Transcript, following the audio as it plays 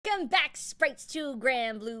Welcome back, sprites, to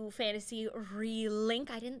Granblue Fantasy Relink.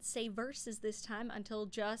 I didn't say verses this time until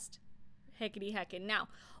just hickety heckin'. Now,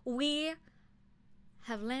 we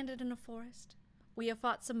have landed in a forest, we have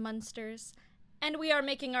fought some monsters, and we are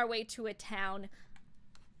making our way to a town.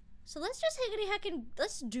 So let's just hickety heckin',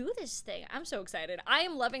 let's do this thing. I'm so excited. I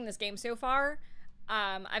am loving this game so far.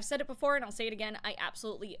 I've said it before and I'll say it again. I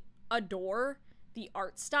absolutely adore the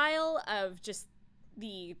art style of just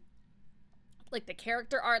the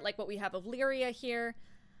character art, like what we have of Lyria here.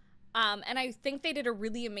 And I think they did a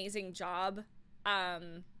really amazing job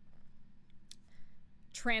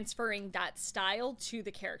transferring that style to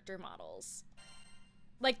the character models.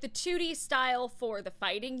 Like, the 2D style for the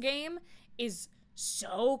fighting game is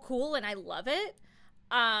so cool and I love it.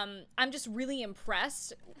 I'm just really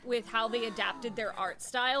impressed with how they adapted their art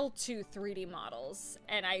style to 3D models.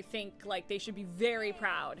 And I think, like, they should be very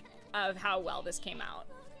proud of how well this came out.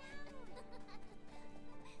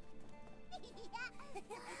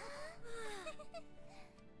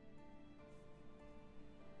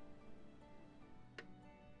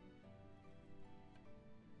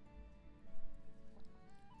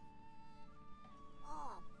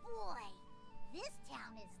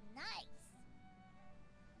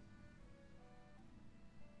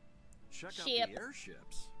 Check out the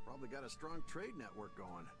airships. Probably got a strong trade network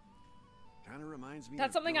going. Kind of reminds me.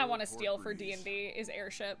 That's something I want to steal for D&D is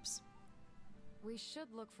airships. We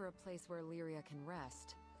should look for a place where Lyria can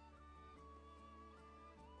rest.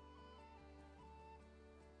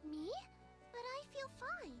 Me? But I feel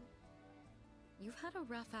fine. You've had a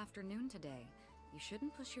rough afternoon today. You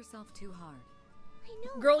shouldn't push yourself too hard. I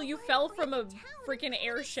know. Girl, you fell from a freaking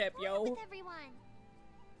airship, yo. With everyone.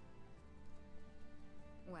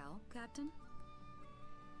 Well, Captain?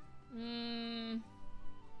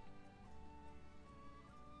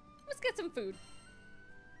 Let's get some food.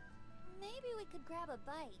 Maybe we could grab a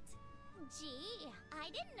bite. Gee, I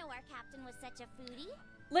didn't know our captain was such a foodie.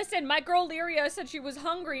 Listen, my girl Lyria said she was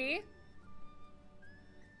hungry.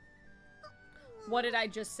 What did I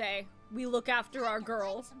just say? We look after our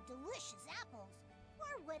girl. Some delicious apples,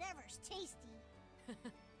 or whatever's tasty.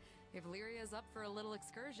 If Lyria's up for a little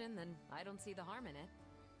excursion, then I don't see the harm in it.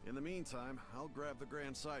 In the meantime, I'll grab the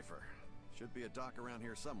Grand Cipher. Should be a dock around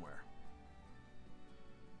here somewhere.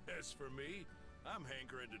 As for me, I'm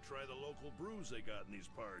hankering to try the local brews they got in these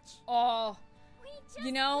parts. Oh,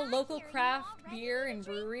 you know, local craft beer and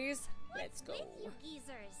breweries. Let's go. You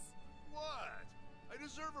geezers. What? I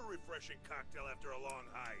deserve a refreshing cocktail after a long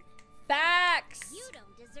hike. Facts. You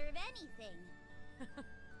don't deserve anything.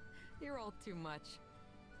 You're all too much.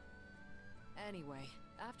 Anyway,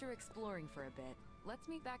 after exploring for a bit, let's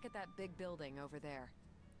meet back at that big building over there.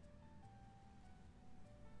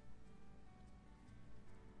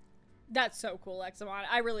 That's so cool, Examon.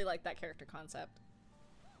 I really like that character concept.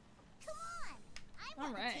 Come on!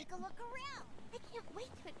 I want to take a look around. I can't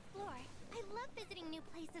wait to explore. I love visiting new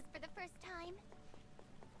places for the first time.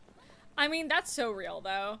 I mean, that's so real,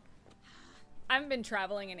 though. I haven't been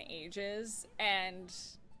traveling in ages, and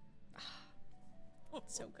it's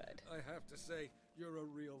so good. I have to say, you're a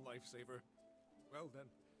real lifesaver. Well then,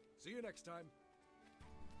 see you next time.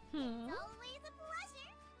 It's always a pleasure.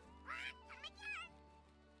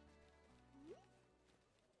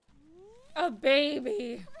 A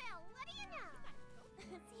baby. Well, what do you know?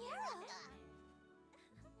 Sierra.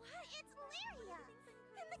 What? It's Lyria.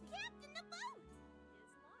 And the captain of the boat.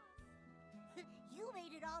 You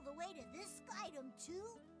made it all the way to this skydom too?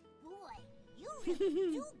 Boy, you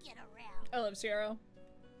really do get around. I love Sierra.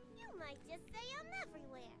 You might just say I'm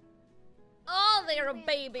everywhere. Oh, they're a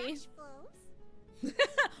baby.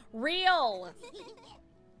 Real.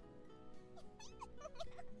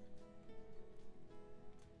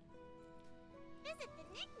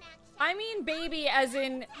 I mean baby as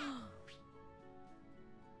in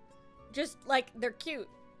just like they're cute.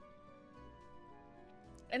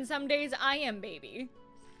 And some days I am baby.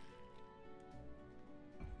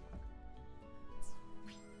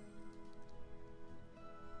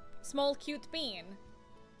 Small cute bean.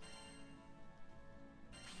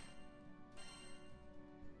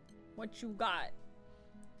 What you got?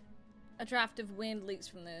 A draft of wind leaks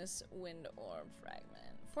from this wind orb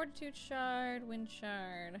fragment. Fortitude shard, wind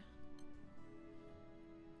shard.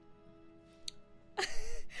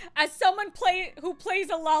 As someone who plays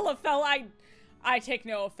a Lalafell, I take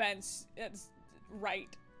no offense. It's right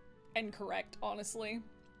and correct, honestly.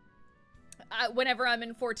 Whenever I'm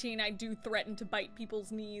in 14, I do threaten to bite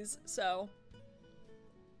people's knees, so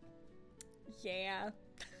yeah.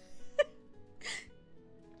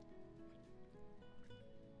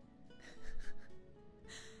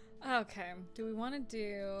 Okay, do we want to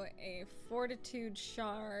do a fortitude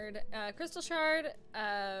shard? Crystal shard,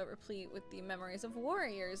 replete with the memories of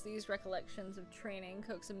warriors. These recollections of training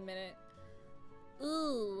coax a minute.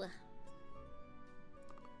 Ooh.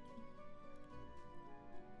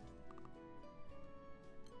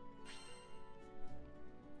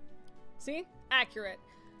 See? Accurate.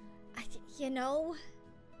 You know,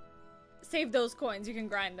 save those coins. You can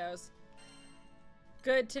grind those.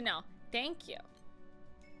 Good to know. Thank you.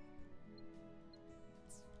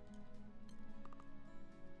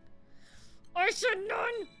 I should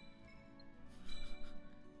none.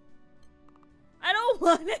 I don't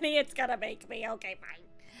want any. It's gonna make me. Okay, fine.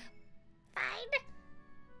 Fine.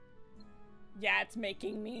 Yeah, it's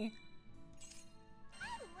making me.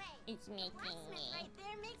 It's making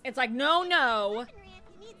me. It's like, no, no.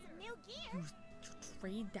 You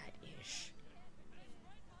trade that ish.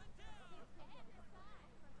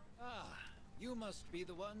 Ah, you must be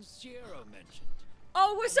the ones Shiro mentioned.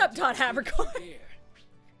 Oh, what's up, Todd Havercorn?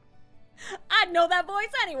 I'd know that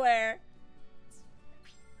voice anywhere.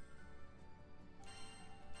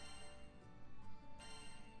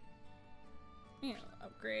 You know,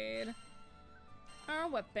 upgrade our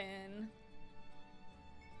weapon.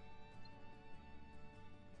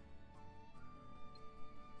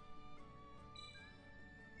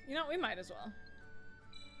 You know, we might as well.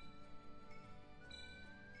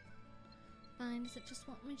 Fine, does it just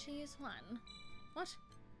want me to use one? What?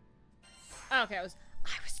 Oh, okay, I was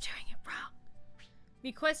doing it wrong.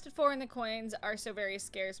 The quested for and the coins are so very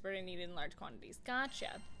scarce, but are needed in large quantities.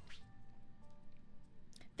 Gotcha.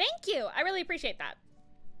 Thank you. I really appreciate that.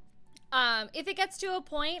 If it gets to a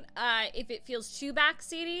point, if it feels too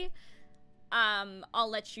backseaty, I'll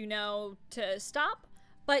let you know to stop.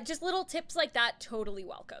 But just little tips like that, totally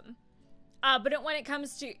welcome. But when it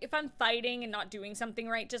comes to, if I'm fighting and not doing something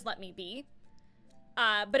right, just let me be.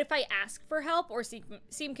 But if I ask for help or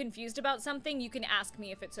seem confused about something, you can ask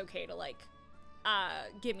me if it's okay to, like,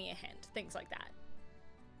 give me a hint. Things like that.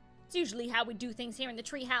 It's usually how we do things here in the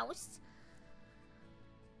treehouse.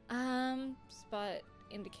 Spot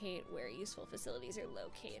indicate where useful facilities are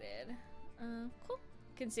located. Cool.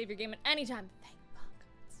 Can save your game at any time. Thank fuck.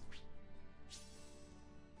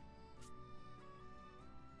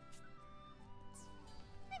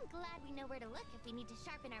 I'm glad we know where to look if we need to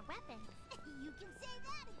sharpen our weapons. You can say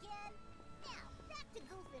that again. Now, back to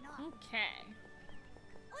goofing off. Okay.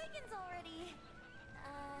 Oigan's already,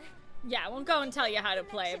 Yeah, I won't go and tell you how to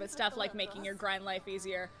play, but stuff like making your grind life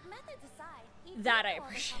easier. Methods aside, That I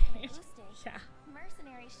appreciate. Yeah.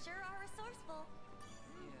 Mercenaries sure are resourceful.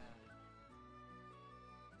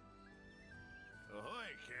 Ahoy,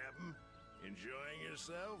 Captain. Enjoying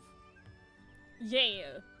yourself?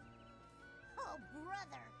 Yeah. Oh,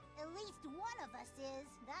 brother. At least one of us is,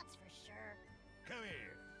 that's for sure. Come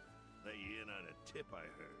here. Let you in on a tip I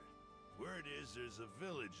heard. Word is there's a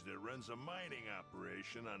village that runs a mining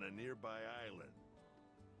operation on a nearby island.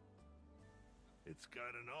 It's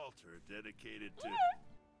got an altar dedicated to,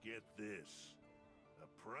 get this, a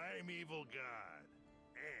primeval god.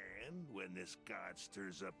 And when this god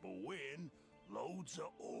stirs up a wind, loads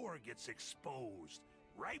of ore gets exposed,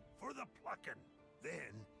 ripe for the plucking.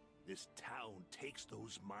 Then, this town takes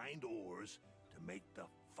those mined ores to make the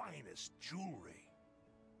finest jewelry.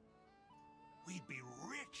 We'd be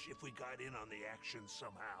rich if we got in on the action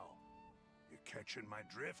somehow. You catching my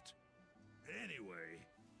drift? Anyway,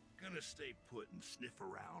 gonna stay put and sniff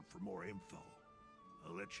around for more info.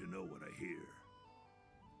 I'll let you know what I hear.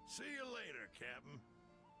 See you later, Captain.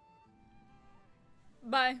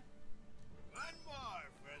 Bye. One more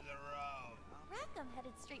for the road. Rackham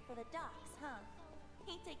headed straight for the docks, huh?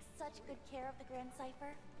 He takes such good care of the Grand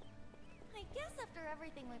Cipher. I guess after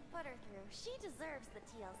everything we've put her through, she deserves the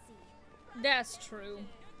TLC. That's true.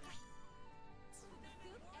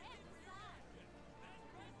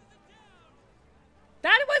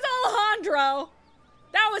 That was Alejandro.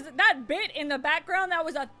 That bit in the background. That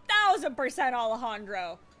was 1000%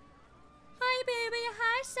 Alejandro. Hi, baby.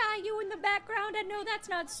 I saw you in the background. I know that's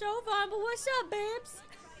not so fun, but what's up, babes?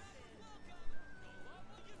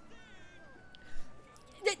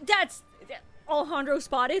 That's Alejandro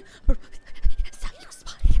spotted. Saw you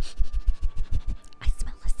spotted. I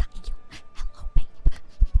smell a saw you. Hello, babe.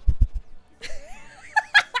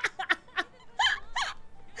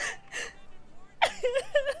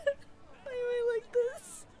 Why am I like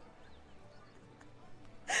this?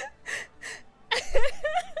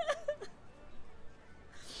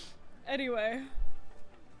 Anyway.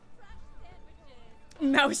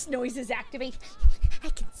 Mouse noises activate. I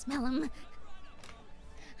can smell them.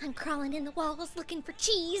 I'm crawling in the walls looking for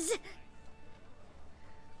cheese.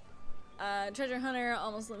 Treasure hunter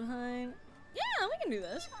almost left behind. Yeah, we can do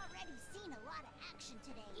this. We've already seen a lot of action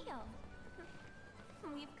today. Yo,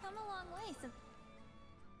 we've come a long way since.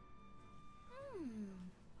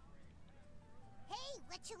 Hey,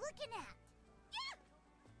 what you looking at? Yeah!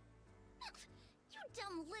 You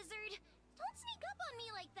dumb lizard! Don't sneak up on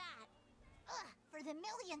me like that! Ugh, for the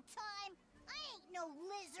millionth time, I ain't no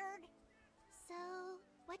lizard! So,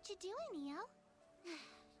 what you doing, Neo?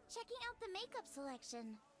 Checking out the makeup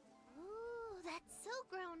selection. Ooh, that's so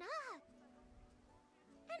grown up!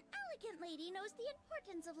 An elegant lady knows the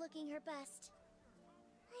importance of looking her best.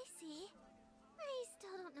 I see. I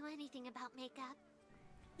still don't know anything about makeup.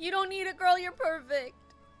 You don't need it, girl. You're perfect.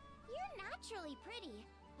 You're naturally pretty,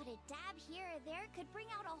 but a dab here or there could bring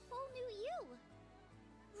out a whole new you.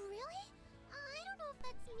 Really? I don't know if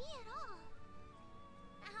that's me at all.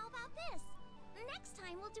 How about this? Next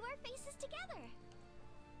time we'll do our faces together.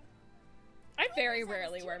 I very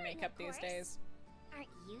rarely wear makeup these days. Aren't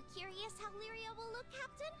you curious how Lyria will look,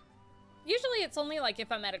 Captain? Usually it's only like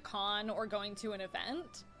if I'm at a con or going to an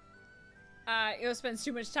event. You'll spend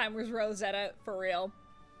too much time with Rosetta, for real.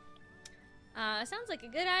 Sounds like a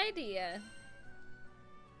good idea.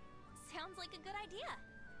 Sounds like a good idea.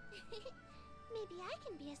 Maybe I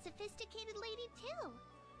can be a sophisticated lady too.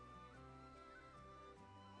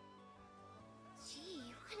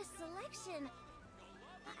 Gee, what a selection.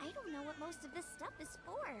 I don't know what most of this stuff is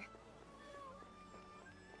for.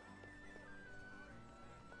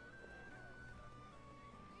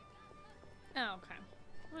 Oh, okay.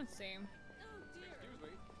 Let's see. Excuse me.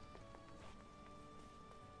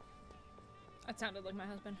 That sounded like my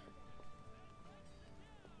husband.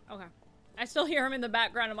 Okay. I still hear him in the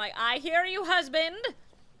background. I'm like, I hear you, husband!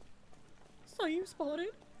 Saw you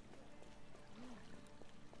spotted.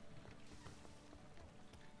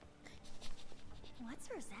 What's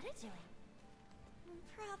Rosetta doing?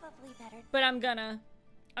 Probably better. But I'm gonna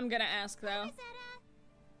ask, though.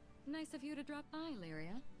 Nice of you to drop by,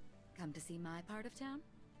 Lyria. Come to see my part of town?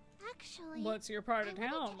 Actually, What's your part of I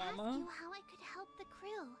town, wanted to ask Mama? you how I could help the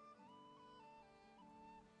crew.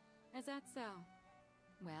 Is that so?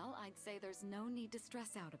 Well, I'd say there's no need to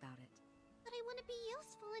stress out about it. But I want to be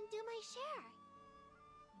useful and do my share.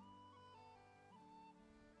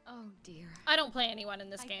 Oh dear. I don't play anyone in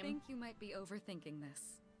this game. I think you might be overthinking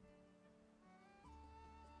this.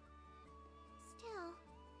 Still,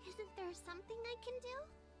 isn't there something I can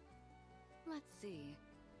do? Let's see.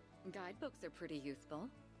 Guidebooks are pretty useful.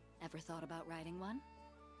 Ever thought about writing one?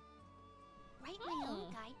 Write my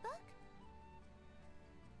own guidebook?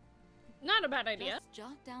 Not a bad idea. Just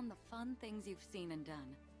jot down the fun things you've seen and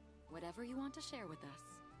done. Whatever you want to share with us.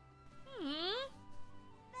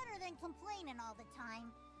 Better than complaining all the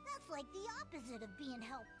time. That's like the opposite of being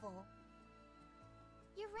helpful.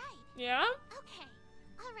 You're right. Yeah? Okay,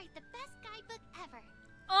 I'll write the best guidebook ever.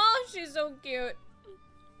 Oh, she's so cute.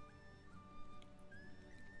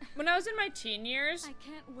 When I was in my teen years, I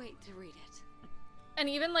can't wait to read it. and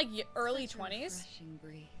even like early Such a 20s, refreshing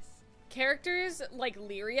breeze. characters like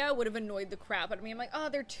Lyria would have annoyed the crap out of me. I'm like, oh,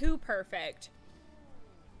 they're too perfect.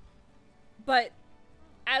 But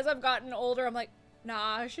as I've gotten older, I'm like,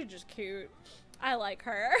 nah, she's just cute. I like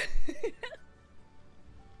her.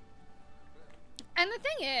 And the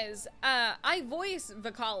thing is, I voice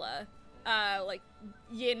Vakala, like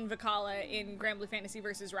Yin Vakala in Granblue Fantasy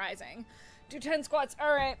vs. Rising. Do 10 squats.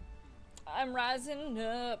 Alright. I'm rising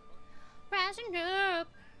up. Rising up.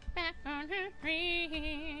 Back on her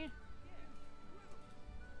feet.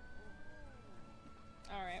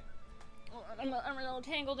 Alright. I'm a little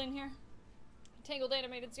tangled in here. Tangled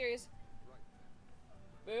animated series.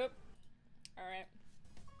 Boop. Alright.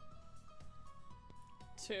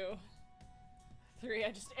 2, 3,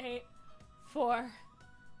 I just ate. 4,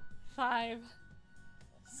 5,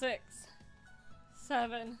 6,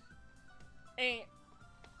 7, 8,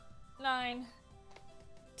 9,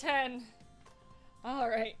 10.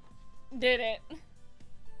 Alright. Did it.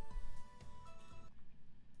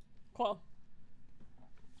 Cool.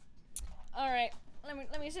 Alright.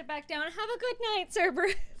 Let me sit back down. Have a good night,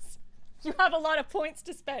 Cerberus. You have a lot of points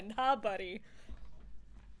to spend, huh, buddy?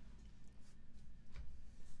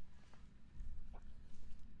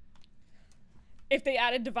 If they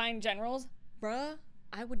added Divine Generals, bruh,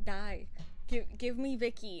 I would die. Give me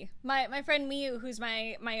Vicky. My friend Miyu, who's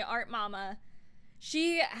my art mama,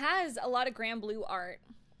 she has a lot of Granblue art.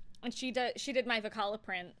 And she did my Vakala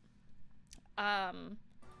print.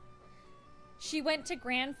 She went to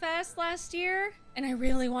Grand Fest last year, and I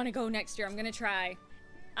really want to go next year. I'm gonna try.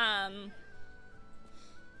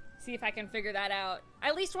 See if I can figure that out. I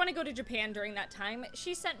at least want to go to Japan during that time.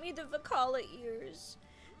 She sent me the Vakala ears.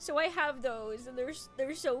 So I have those, and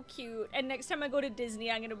they're so cute. And next time I go to Disney,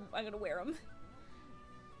 I'm gonna wear them.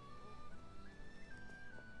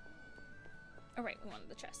 All right, we wanted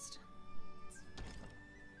the chest.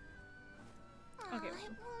 Okay. It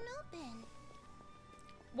won't open.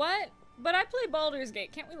 What? But I play Baldur's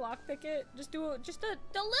Gate. Can't we lockpick it? Just do just a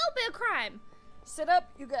little bit of crime. Sit up.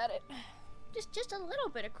 You got it. Just a little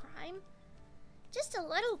bit of crime. Just a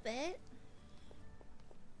little bit.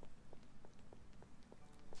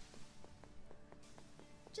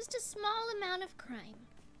 Just a small amount of crime.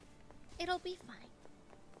 It'll be fine.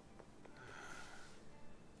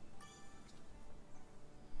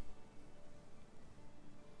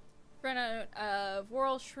 Run out of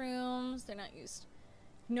whirl shrooms. They're not used.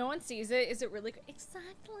 No one sees it. Is it really?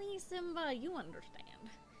 Exactly, Simba. You understand.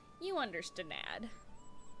 You understand.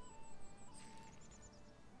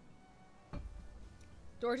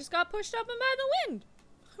 Door just got pushed open by the wind.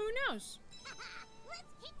 Who knows? Let's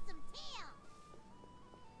kick some tail.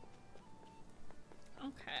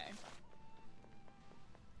 Okay.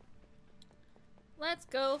 Let's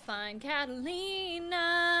go find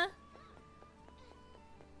Catalina.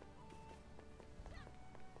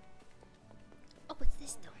 Oh, what's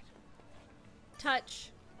this though? Touch.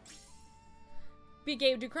 Be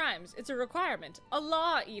gave to crimes. It's a requirement. A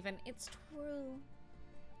law even. It's true.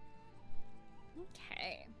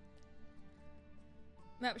 Okay.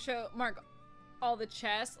 Map show. Mark all the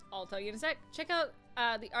chests. I'll tell you in a sec. Check out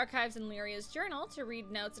the archives in Lyria's journal to read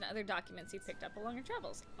notes and other documents you picked up along your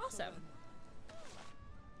travels. Awesome.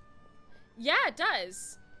 Yeah, it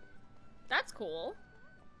does. That's cool.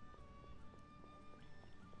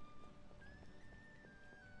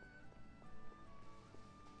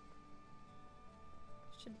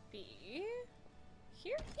 Should be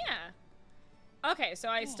here? Yeah. Okay, so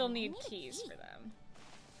I still need keys for them.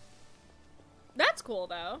 That's cool,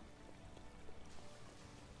 though.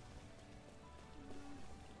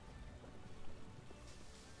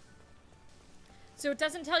 So it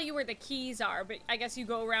doesn't tell you where the keys are, but I guess you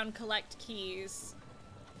go around, collect keys.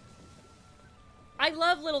 I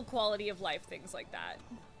love little quality of life things like that.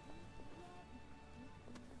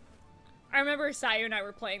 I remember Sayu and I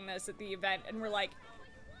were playing this at the event, and we're like,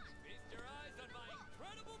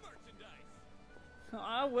 oh,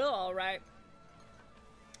 I will, alright.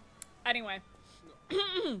 Anyway.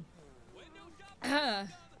 I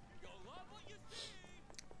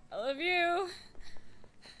love you.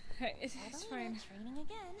 It's fine. Training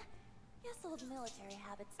again. Guess old military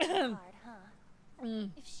habits are hard, huh?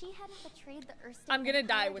 If she hadn't betrayed the Earth, I'm gonna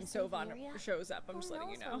die when Sovan shows up. I'm just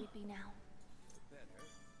letting you know.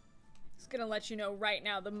 Just gonna let you know right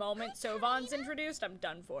now. The moment Sovan's introduced, I'm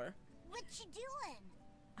done for. What you doing?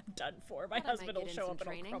 I'm done for. My husband will show up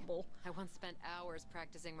and I'll crumble. I once spent hours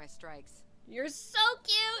practicing my strikes. You're so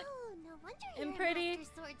cute Oh, no wonder you're and pretty a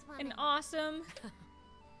master swordswoman. and awesome.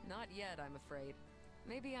 Not yet, I'm afraid.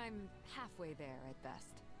 Maybe I'm halfway there at best.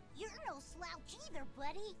 You're no slouch either,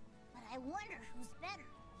 buddy. But I wonder who's better,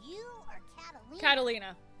 you or Catalina?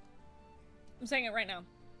 Catalina. I'm saying it right now.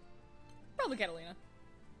 Probably Catalina.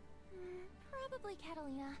 Probably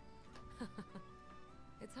Catalina.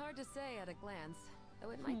 It's hard to say at a glance, though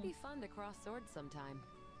it might be fun to cross swords sometime.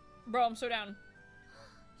 Bro, I'm so down.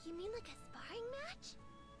 You mean like a sparring match?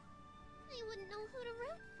 I wouldn't know who to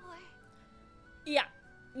root for. Yeah.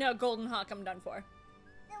 No, Golden Hawk, I'm done for.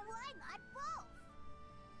 Then why not both?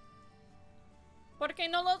 ¿Por qué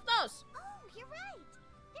no los dos? Oh, you're right.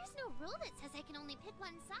 There's no rule that says I can only pick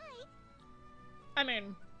one side. I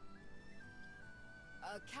mean...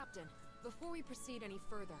 Captain, before we proceed any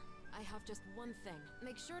further, I have just one thing.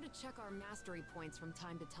 Make sure to check our mastery points from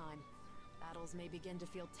time to time. Battles may begin to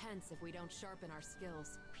feel tense if we don't sharpen our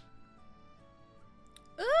skills.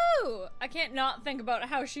 Ooh! I can't not think about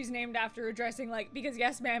how she's named after her dressing, like, because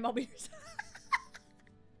yes, ma'am, I'll be your salad.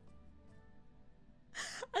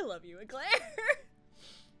 I love you, Eclair.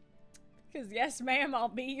 Because yes, ma'am, I'll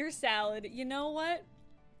be your salad. You know what?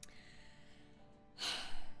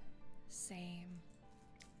 Same.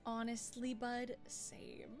 Honestly, bud,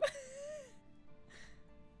 same.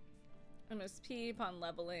 MSP upon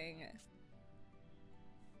leveling.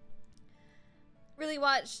 Really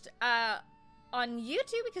watched on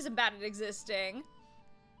YouTube because I'm bad at existing.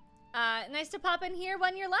 Nice to pop in here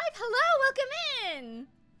when you're live. Hello, welcome in.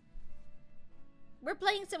 We're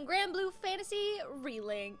playing some Granblue Fantasy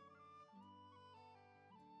Relink.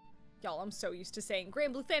 Y'all, I'm so used to saying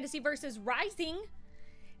Granblue Fantasy versus Rising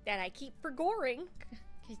that I keep forgoing.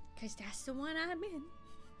 Because that's the one I'm in.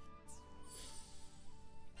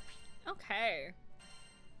 Okay.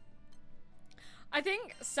 I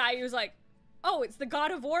think Sayu's like, oh, it's the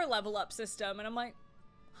God of War level up system. And I'm like,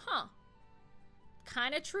 huh.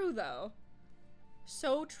 kind of true, though.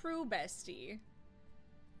 So true, bestie.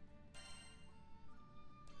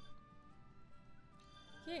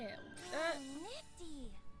 Yeah.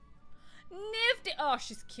 Nifty. Nifty. Oh,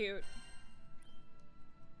 she's cute.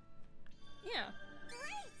 Yeah.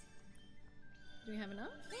 Great. Do we have enough?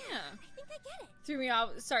 Yeah. I think I get it. Threw me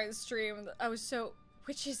off. Sorry, the stream. I was so.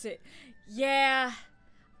 Which is it? Yeah.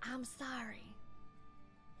 I'm sorry.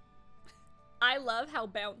 I love how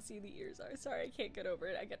bouncy the ears are. Sorry, I can't get over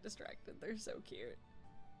it. I get distracted. They're so cute.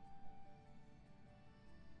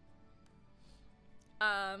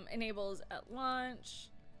 Enables at launch.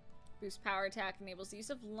 Boost power attack. Enables the use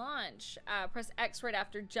of launch. Press X right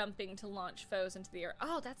after jumping to launch foes into the air.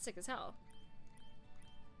 Oh, that's sick as hell.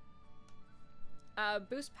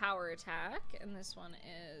 Boost power attack. And this one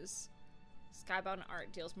is Skybound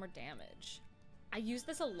Art deals more damage. I use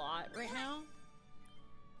this a lot right now.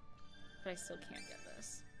 But I still can't get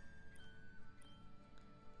this.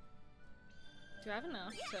 Do I have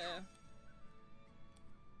enough to...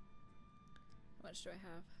 How much do I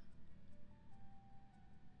have?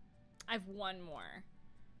 I have one more.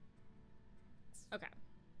 Okay.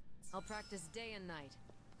 I'll practice day and night.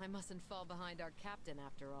 I mustn't fall behind our captain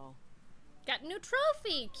after all. Got a new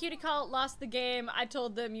trophy! Cutie Call lost the game. I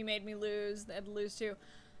told them you made me lose. They had to lose too.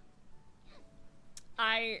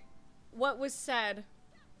 What was said?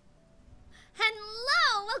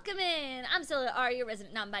 Hello! Welcome in! I'm Sylla, Aria,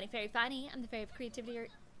 resident non-binary fairy Fanny. I'm the fairy of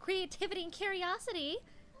creativity and curiosity.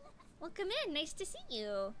 Welcome in. Nice to see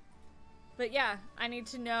you. But yeah, I need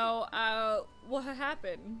to know what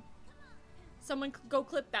happened. Someone go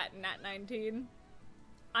clip that in Nat 19.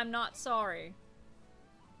 I'm not sorry.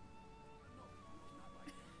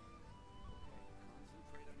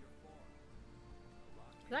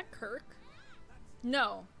 Is that Kirk?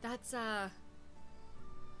 No, that's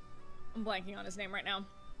I'm blanking on his name right now.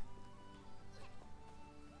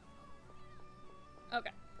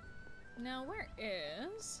 Okay. Now where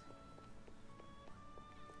is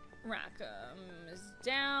Rackham? Is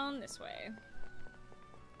down this way.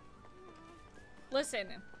 Listen,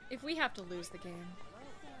 if we have to lose the game,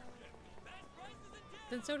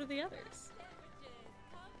 then so do the others.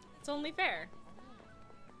 It's only fair.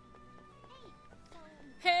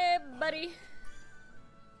 Hey, buddy.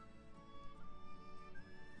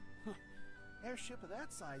 Airship of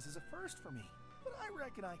that size is a first for me, but I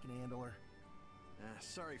reckon I can handle her.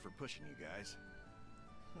 Sorry for pushing you guys.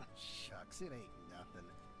 Shucks, it ain't nothing.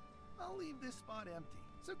 I'll leave this spot empty,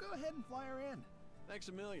 so go ahead and fly her in. Thanks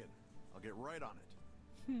a million. I'll get right on it.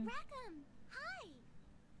 Rackham, hi.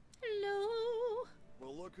 Hello.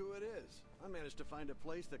 Well, look who it is. I managed to find a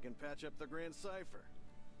place that can patch up the Grand Cipher.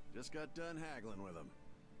 Just got done haggling with them.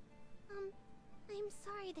 I'm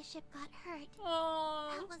sorry the ship got hurt.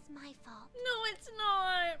 Oh. That was my fault. No, it's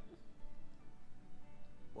not.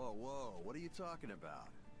 Whoa, whoa, what are you talking about?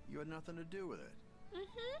 You had nothing to do with it.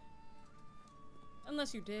 Mm-hmm.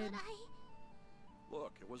 Unless you did. But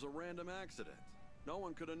Look, it was a random accident. No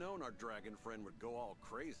one could have known our dragon friend would go all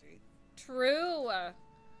crazy. True.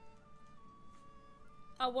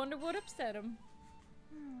 I wonder what upset him.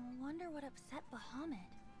 Wonder what upset Bahamut.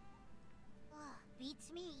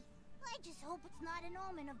 Beats me. I just hope it's not an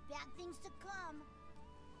omen of bad things to come.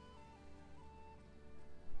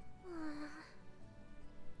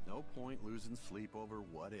 No point losing sleep over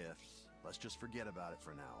what ifs. Let's just forget about it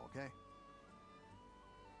for now, okay?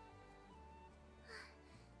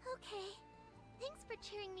 Okay. Thanks for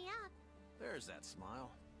cheering me up. There's that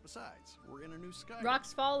smile. Besides, we're in a new sky.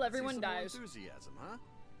 Rocks fall, everyone See some more dies. Enthusiasm, huh?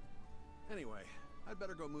 Anyway, I'd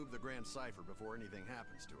better go move the Grand Cipher before anything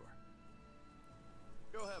happens to her.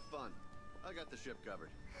 Go have fun. I got the ship covered.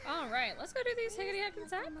 All right, let's go do these higgity-hackin'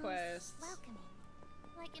 side quests. Welcoming.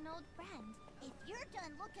 Like an old friend. If you're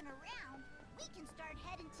done looking around, we can start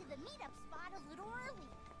heading to the meetup spot a little early.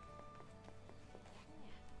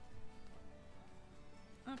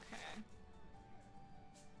 Okay.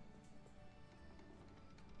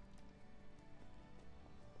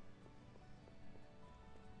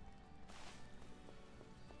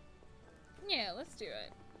 Yeah, let's do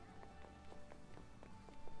it.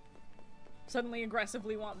 Suddenly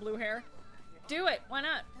aggressively want blue hair. Do it, why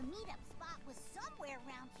not? The meetup spot was somewhere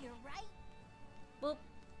around here, right? Boop.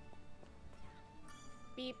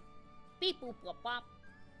 Beep. Beep boop wop wop.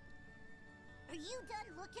 Are you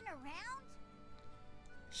done looking around?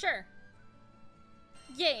 Sure.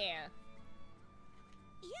 Yeah.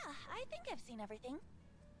 Yeah, I think I've seen everything.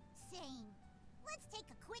 Same. Let's take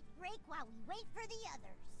a quick break while we wait for the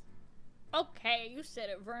others. Okay, you said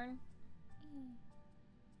it, Vern.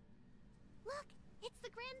 Look, it's the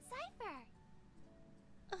Grand Cipher.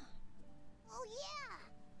 Oh yeah!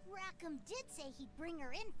 Rackham did say he'd bring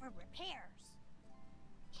her in for repairs.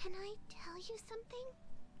 Can I tell you something?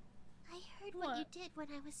 I heard what you did when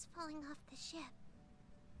I was falling off the ship.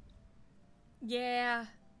 Yeah.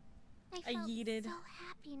 I felt yeeted. so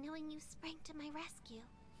happy knowing you sprang to my rescue.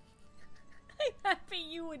 I'm happy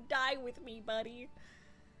you would die with me, buddy.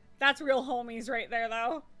 That's real homies right there,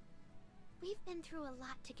 though. We've been through a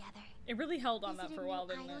lot together. It really held on that for a while,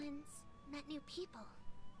 Visited didn't new it? islands, met new people.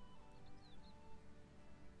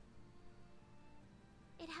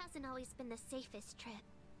 It hasn't always been the safest trip,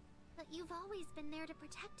 but you've always been there to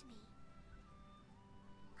protect me.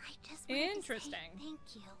 I just wanted to say thank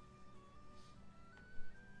you.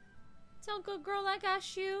 Tell good girl I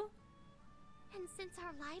got you. And since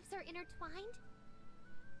our lives are intertwined,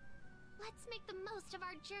 let's make the most of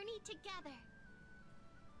our journey together.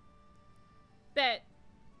 Bet.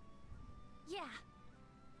 Yeah.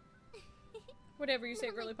 Whatever you say,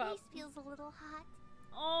 Now girly my pop. face feels a little hot.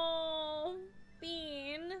 Oh,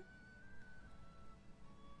 Bean.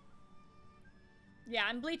 Yeah,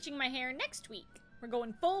 I'm bleaching my hair next week. We're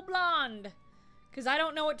going full blonde. Because I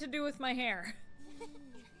don't know what to do with my hair.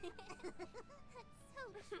 That's so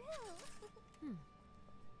true.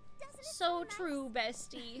 Doesn't it So sound true,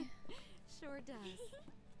 bestie. Sure does.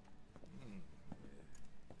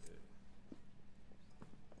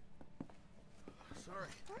 Sorry,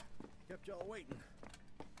 kept y'all waiting.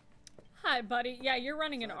 Hi, buddy. Yeah, you're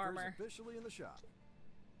running in Cypher's armor. officially in the shop.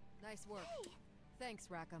 Nice work. Thanks,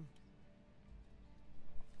 Rackham.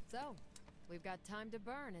 So, we've got time to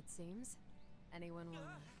burn, it seems. Anyone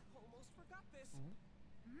want? Almost forgot this.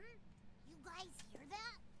 You guys hear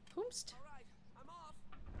that? Whomst? All right, I'm off.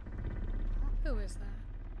 Who is that?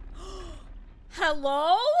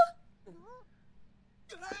 Hello?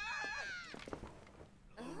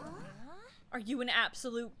 Are you an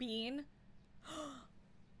absolute bean?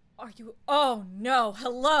 Are you? Oh no,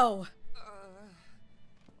 hello.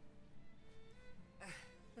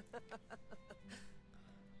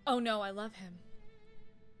 Oh no, I love him.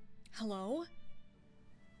 Hello?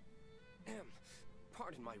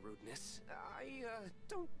 Pardon my rudeness. I,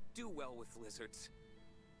 don't do well with lizards.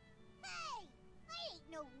 Hey! I ain't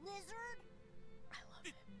no lizard! I love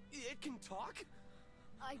him. It can talk?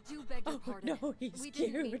 I do beg your pardon. No, he's we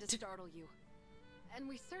didn't mean to cute. startle you. And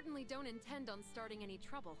we certainly don't intend on starting any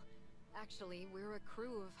trouble. Actually, we're a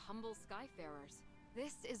crew of humble skyfarers.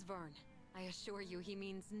 This is Vern. I assure you he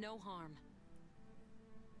means no harm.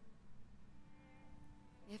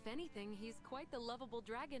 If anything, he's quite the lovable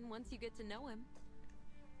dragon once you get to know him.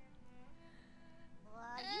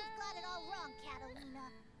 You've got it all wrong, Catalina.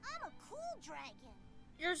 I'm a cool dragon.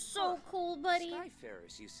 You're so cool, buddy.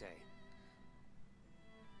 Skyfarers, you say?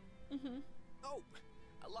 Mm-hmm. Oh,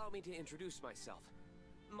 allow me to introduce myself.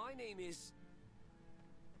 My name is...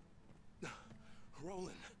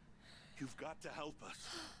 Roland, you've got to help us.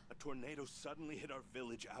 A tornado suddenly hit our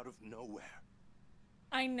village out of nowhere.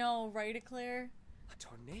 I know, right, Eclair? A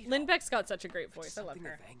tornado? Lindbeck's got such a great voice. I love Something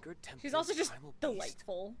her. of anger, She's also just primal beast.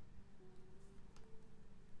 delightful.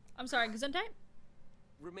 I'm sorry, Gesundheit?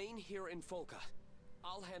 Remain here in Folka.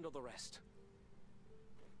 I'll handle the rest.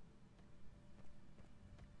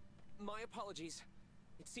 My apologies.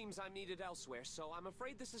 It seems I'm needed elsewhere, so I'm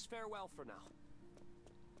afraid this is farewell for now.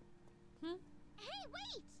 Hey,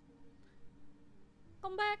 wait!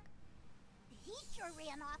 Come back. He sure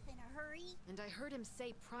ran off in a hurry. And I heard him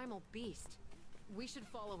say primal beast. We should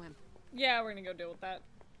follow him. Yeah, we're gonna go deal with that.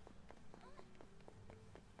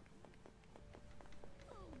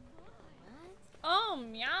 Oh,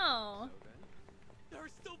 meow. There are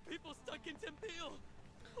still people stuck in Temple.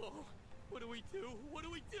 Oh, what do we do? What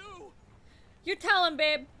do we do? You tell him,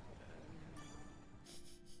 babe.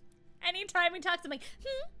 Anytime he talks, I'm like,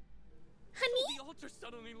 honey? The altar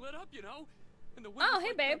suddenly lit up, you know? And the wind Oh, was hey,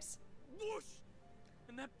 like babes. Whoosh!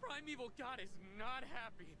 And that primeval god is not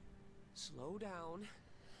happy. Slow down,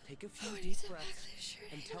 take a few Oh, deep breaths,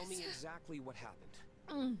 and tell me exactly what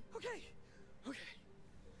happened. Okay, okay.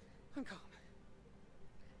 I'm calm.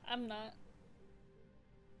 I'm not.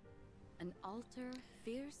 An altar,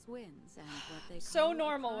 fierce winds, and what they So call a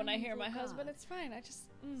normal when I hear my primeval husband. god. It's fine. I just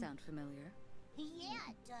Sound familiar? Yeah,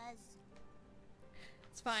 it does.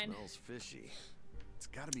 It's fine. Smells fishy. It's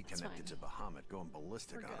gotta be It's connected to fine. Bahamut going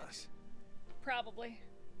ballistic We're on good. us. Probably.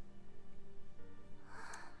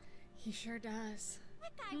 He sure does.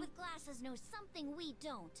 That guy with glasses knows something we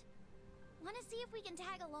don't. Want to see if we can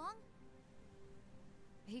tag along?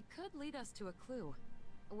 He could lead us to a clue.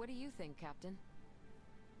 What do you think, Captain?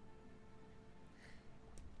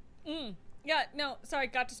 Yeah, no, sorry,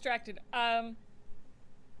 got distracted.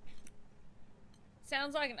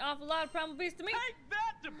 Sounds like an awful lot of primal beast to me. Take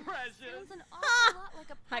that, depression. Sounds an awful lot like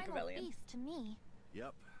a Hi, primal Chameleon. beast to me.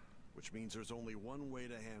 Yep. Which means there's only one way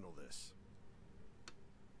to handle this.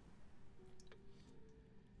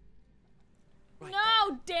 Right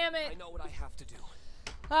No, damn I it. know what I have to do.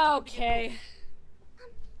 Okay.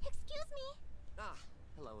 Excuse me. Ah,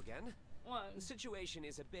 hello again. 1, The situation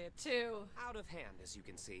is a bit 2, out of hand, as you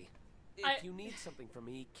can see. If I- you need something from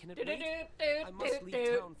me, can it do, do, wait? do, do, I must do, leave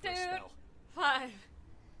do, town for a do. spell. 5,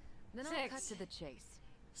 Then I'll cut 6, to the chase.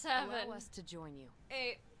 7, Allow us to join you.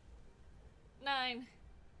 8, 9,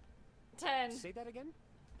 10. Say that again?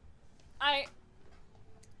 It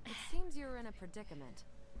seems you're in a predicament.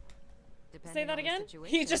 Depending Say that on the again? He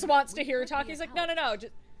situation, just wants to we hear her could talk. be He's of like, no, no, help. no.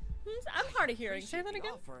 Just, I'm hard of hearing. Say that Appreciate the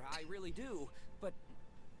again. offer, I really do, but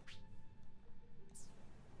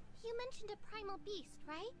You mentioned a primal beast,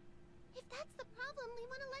 right? If that's the problem, we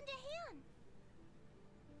want to lend a hand.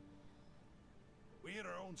 We hit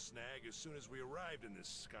our own snag as soon as we arrived in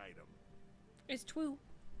this skydom. It's true.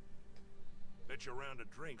 Bet you a round of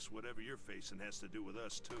drinks whatever you're facing has to do with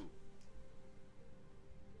us, too.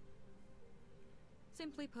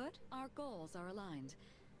 Simply put, our goals are aligned.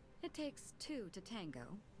 It takes 2 to tango,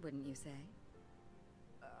 wouldn't you say?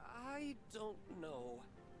 I don't know.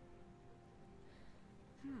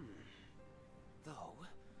 Though,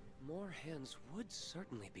 more hands would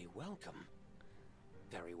certainly be welcome.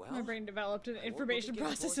 Very well. My brain developed an I won't look information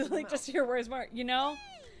against process horse to in like the just hear where's Mark. You know?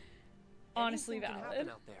 Honestly Anything can valid.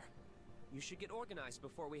 happen out there. You should get organized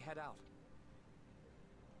before we head out.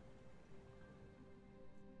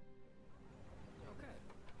 Okay.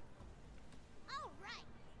 All right.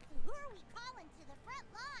 Who are we calling to the front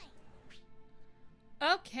line?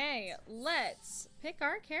 Okay, let's pick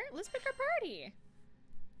our Let's pick our party.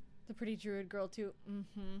 The pretty druid girl too.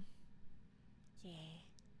 Mm-hmm. Yeah.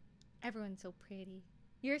 Everyone's so pretty.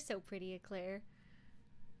 You're so pretty, Eclair.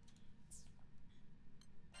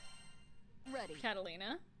 Ready.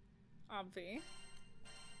 Catalina. Obvi.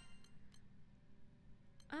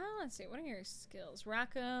 Let's see. What are your skills?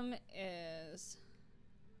 Rackham is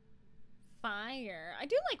fire. I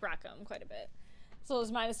do like Rackham quite a bit. So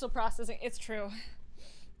his mind is still processing. It's true.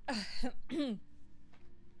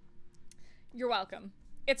 You're welcome.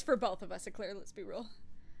 It's for both of us, Eclair. Let's be real.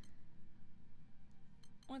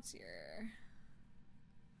 What's your...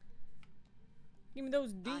 Give me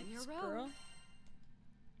those deets, girl.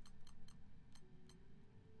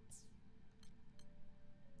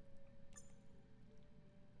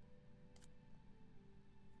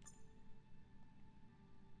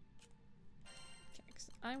 Okay, 'cause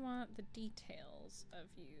I want the details of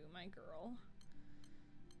you, my girl.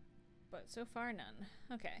 But so far, none.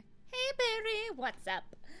 Okay. Hey, Barry, what's up?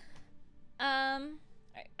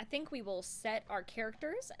 I think we will set our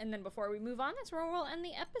characters, and then before we move on, that's where we'll end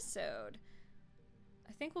the episode.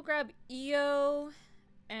 I think we'll grab Io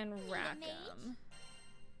and Rackham.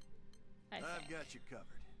 I've got you covered.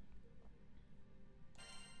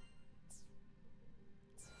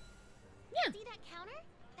 Yeah. See that counter?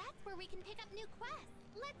 That's where we can pick up new quests.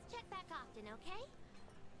 Let's check back often, okay?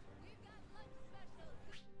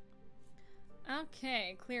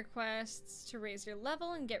 Okay, clear quests to raise your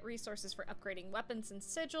level and get resources for upgrading weapons and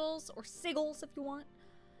sigils, or sigils if you want.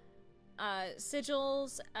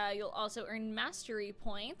 Sigils, you'll also earn mastery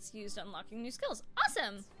points used unlocking new skills.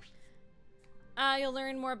 Awesome! You'll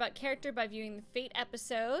learn more about character by viewing the Fate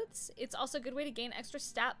episodes. It's also a good way to gain extra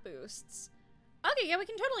stat boosts. Okay, yeah, we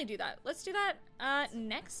can totally do that. Let's do that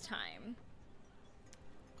next time.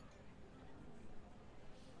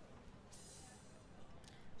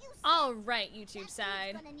 All right, YouTube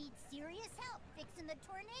side. Gonna need serious help fixing the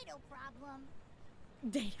tornado problem.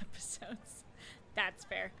 Date episodes. That's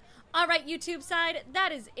fair. All right, YouTube side,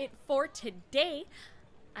 that is it for today.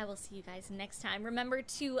 I will see you guys next time. Remember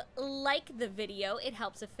to like the video. It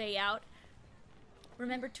helps a Faye out.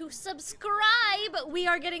 Remember to subscribe. We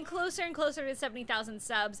are getting closer and closer to 70,000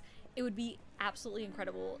 subs. It would be absolutely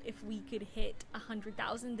incredible if we could hit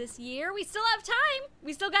 100,000 this year. We still have time.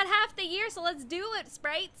 We still got half the year, so let's do it,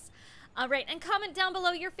 sprites. All right, and comment down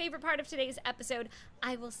below your favorite part of today's episode.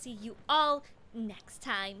 I will see you all next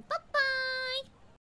time. Bye.